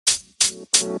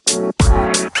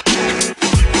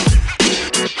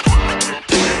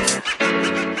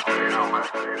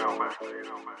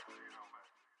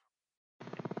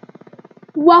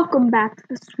Welcome back to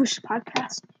the Swish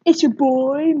Podcast. It's your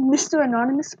boy, Mr.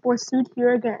 Anonymous Sports Dude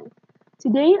here again.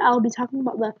 Today I'll be talking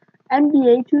about the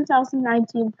NBA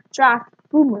 2019 draft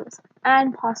rumors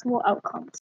and possible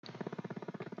outcomes.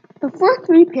 The first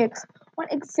three picks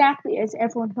went exactly as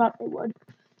everyone thought they would.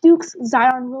 Duke's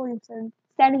Zion Williamson,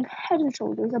 standing head and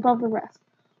shoulders above the rest,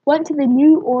 went to the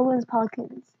New Orleans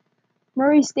Pelicans.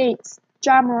 Murray State's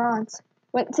Ja Morant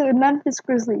went to the Memphis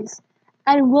Grizzlies,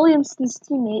 and Williamson's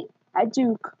teammate at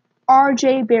Duke,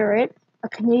 R.J. Barrett, a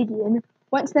Canadian,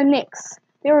 went to the Knicks.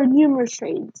 There were numerous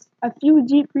trades, a few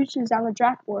deep reaches down the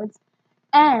draft boards,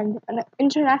 and an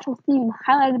international theme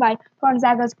highlighted by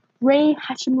Gonzaga's Rei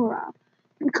Hachimura,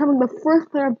 becoming the first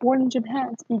player born in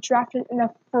Japan to be drafted in the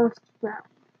first round.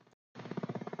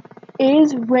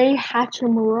 Is Rei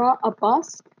Hachimura a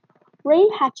bust? Rei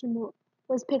Hachimura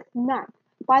was picked 9th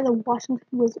by the Washington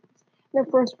Wizards in the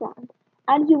first round,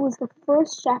 and he was the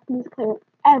first Japanese player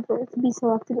ever to be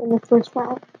selected in the first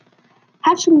round.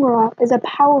 Hachimura is a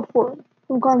power forward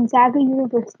from Gonzaga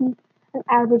University and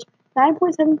averaged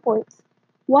 9.7 points,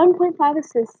 1.5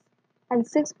 assists, and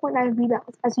 6.9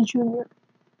 rebounds as a junior.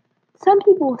 Some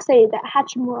people say that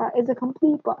Hachimura is a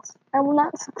complete bust and will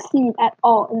not succeed at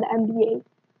all in the NBA.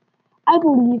 I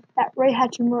believe that Rei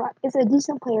Hachimura is a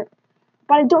decent player,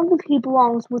 but I don't think he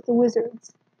belongs with the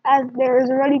Wizards, as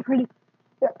there's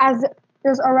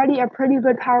already a pretty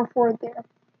good power forward there,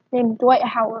 named Dwight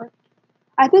Howard.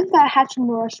 I think that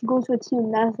Hachimura should go to a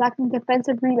team that is lacking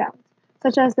defensive rebounds,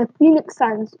 such as the Phoenix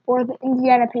Suns or the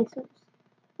Indiana Pacers.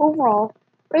 Overall,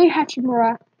 Rei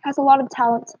Hachimura has a lot of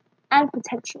talent and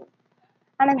potential,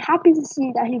 and I'm happy to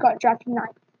see that he got drafted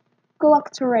 9th. Good luck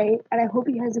to Rei, and I hope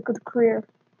he has a good career.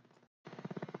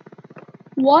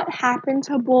 What happened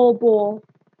to Bol Bol?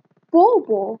 Bol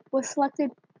Bol was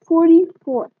selected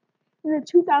 44th in the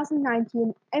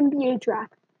 2019 NBA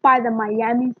draft by the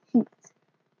Miami Heat.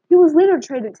 He was later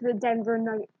traded to the Denver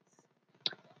Nuggets.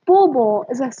 Bol Bol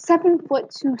is a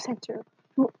 7'2" center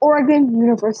from Oregon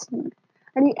University,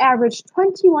 and he averaged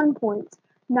 21 points,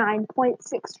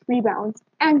 9.6 rebounds,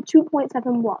 and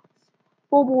 2.7 blocks.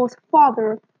 Bol Bol's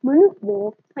father, Manute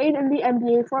Bol, played in the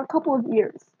NBA for a couple of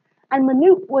years, and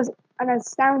Manute was an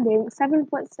astounding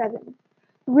 7'7".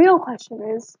 The real question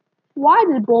is, why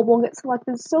did Bol Bol get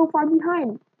selected so far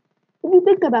behind? If you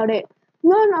think about it,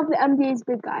 none of the NBA's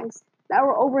big guys that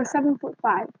were over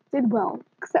 7'5" did well,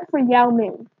 except for Yao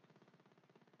Ming.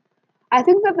 I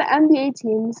think that the NBA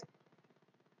teams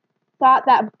thought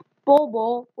that Bol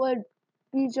Bol would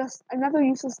be just another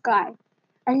useless guy,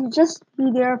 and he'd just be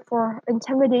there for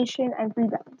intimidation and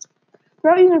rebounds.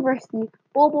 Throughout university,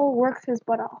 Bol Bol worked his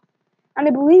butt off, and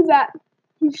I believe that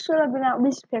he should have been at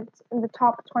least picked in the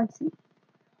top 20.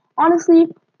 Honestly,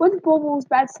 with Bol Bol's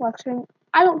bad selection,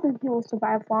 I don't think he will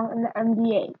survive long in the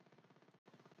NBA.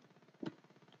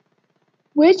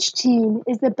 Which team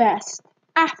is the best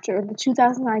after the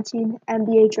 2019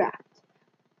 NBA draft?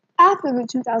 After the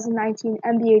 2019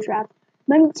 NBA draft,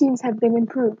 many teams have been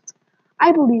improved.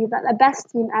 I believe that the best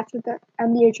team after the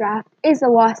NBA draft is the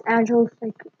Los Angeles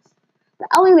Lakers. The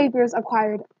LA Lakers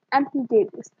acquired Anthony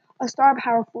Davis, a star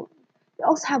power forward. They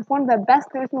also have one of the best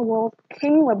players in the world,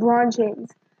 King LeBron James,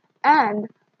 and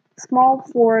small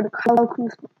forward Kyle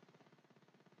Kuzma.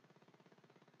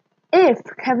 If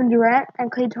Kevin Durant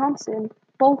and Klay Thompson,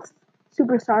 both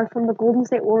superstars from the Golden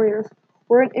State Warriors,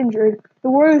 weren't injured, the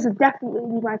Warriors would definitely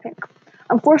be my pick.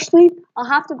 Unfortunately, I'll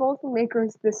have to go with the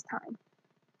Lakers this time.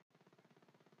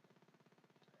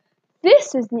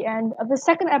 This is the end of the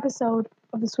second episode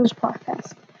of the Swish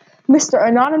Podcast. Mr.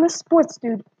 Anonymous Sports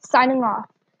Dude signing off.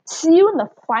 See you in the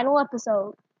final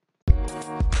episode.